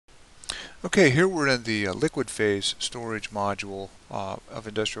Okay, here we're in the liquid phase storage module of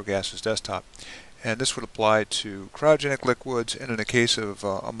Industrial Gases Desktop, and this would apply to cryogenic liquids, and in the case of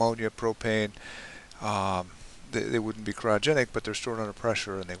ammonia, propane, they wouldn't be cryogenic, but they're stored under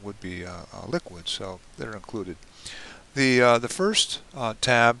pressure and they would be liquid, so they're included. The first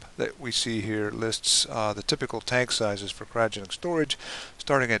tab that we see here lists the typical tank sizes for cryogenic storage,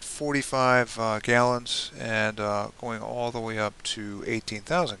 starting at 45 gallons and going all the way up to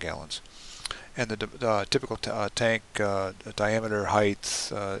 18,000 gallons. And the typical tank diameter,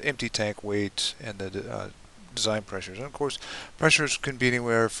 height, empty tank weight, and the design pressures. And of course, pressures can be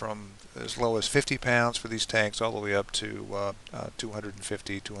anywhere from as low as 50 pounds for these tanks all the way up to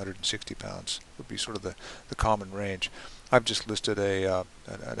 250, 260 pounds would be sort of the common range. I've just listed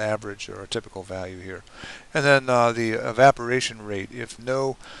an average or a typical value here. And then the evaporation rate, if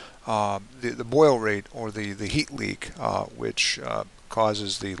no, the boil rate or the heat leak, which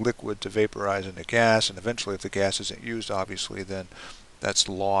causes the liquid to vaporize into gas, and eventually if the gas isn't used, obviously, then that's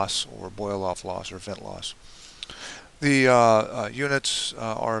loss or boil off loss or vent loss. The units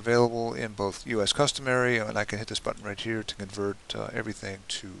are available in both U.S. customary, and I can hit this button right here to convert everything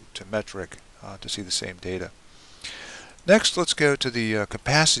to metric to see the same data. Next, let's go to the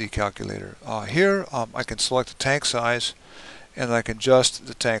capacity calculator. Here I can select the tank size, and I can adjust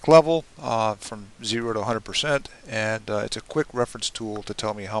the tank level from 0 to 100%, and it's a quick reference tool to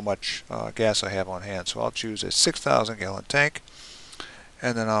tell me how much gas I have on hand. So I'll choose a 6,000 gallon tank,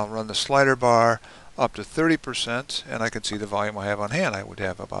 and then I'll run the slider bar up to 30%, and I can see the volume I have on hand. I would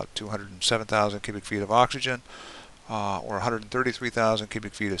have about 207,000 cubic feet of oxygen, or 133,000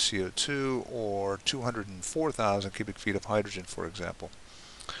 cubic feet of CO2, or 204,000 cubic feet of hydrogen, for example.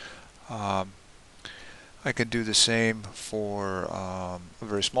 I can do the same for a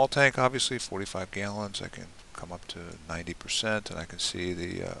very small tank, obviously, 45 gallons. I can come up to 90%, and I can see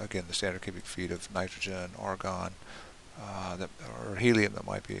again, the standard cubic feet of nitrogen, argon, or helium that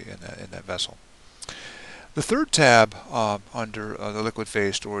might be in that vessel. The third tab under the liquid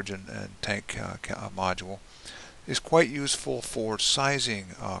phase storage and tank module is quite useful for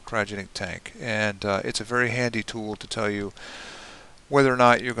sizing a cryogenic tank, and it's a very handy tool to tell you whether or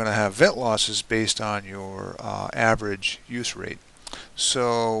not you're going to have vent losses based on your average use rate.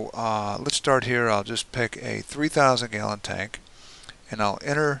 So let's start here. I'll just pick a 3,000 gallon tank, and I'll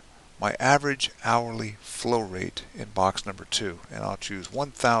enter my average hourly flow rate in box number 2, and I'll choose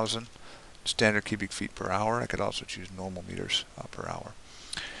 1,000 standard cubic feet per hour. I could also choose normal meters per hour.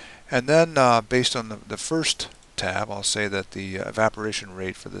 And then based on the first tab, I'll say that the evaporation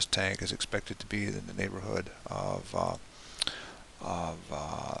rate for this tank is expected to be in the neighborhood of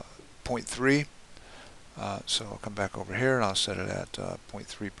 0.3. So I'll come back over here and I'll set it at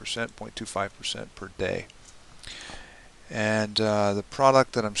 0.3%, 0.25% per day. And the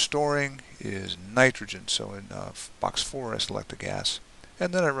product that I'm storing is nitrogen. So in box 4 I select a gas,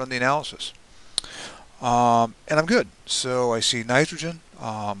 and then I run the analysis. And I'm good. So I see nitrogen.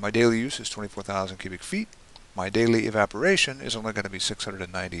 My daily use is 24,000 cubic feet. My daily evaporation is only going to be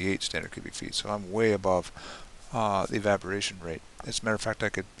 698 standard cubic feet. So I'm way above the evaporation rate. As a matter of fact, I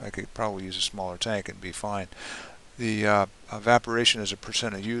could probably use a smaller tank and be fine. The evaporation as a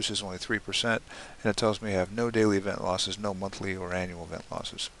percent of use is only 3%, and it tells me I have no daily vent losses, no monthly or annual vent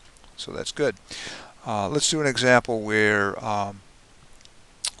losses. So that's good. Let's do an example where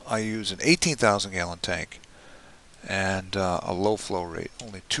I use an 18,000 gallon tank and a low flow rate,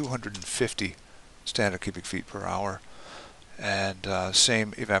 only 250 standard cubic feet per hour, and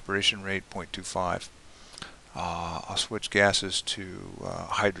same evaporation rate, 0.25. I'll switch gases to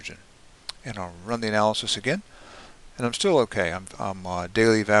hydrogen, and I'll run the analysis again, and I'm still okay. I'm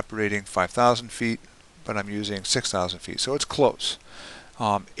daily evaporating 5,000 feet, but I'm using 6,000 feet, so it's close.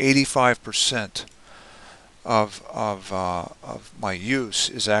 85% of my use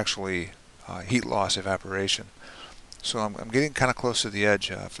is actually heat loss evaporation. So I'm getting kind of close to the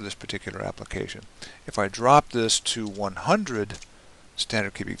edge for this particular application. If I drop this to 100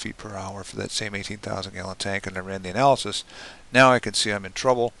 standard cubic feet per hour for that same 18,000 gallon tank, and I ran the analysis, now I can see I'm in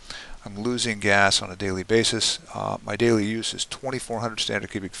trouble. I'm losing gas on a daily basis. My daily use is 2,400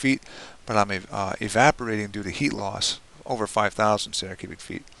 standard cubic feet, but I'm evaporating due to heat loss over 5,000 standard cubic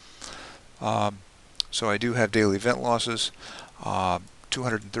feet. So I do have daily vent losses.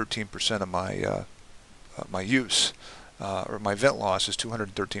 213% of my use, or my vent loss is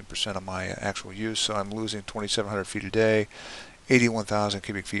 213% of my actual use, so I'm losing 2,700 feet a day, 81,000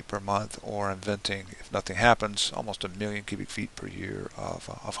 cubic feet per month, or I'm venting, if nothing happens, almost 1 million cubic feet per year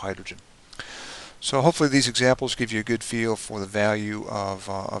of hydrogen. So hopefully these examples give you a good feel for the value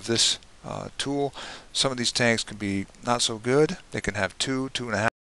of this tool. Some of these tanks can be not so good. They can have 2, 2.5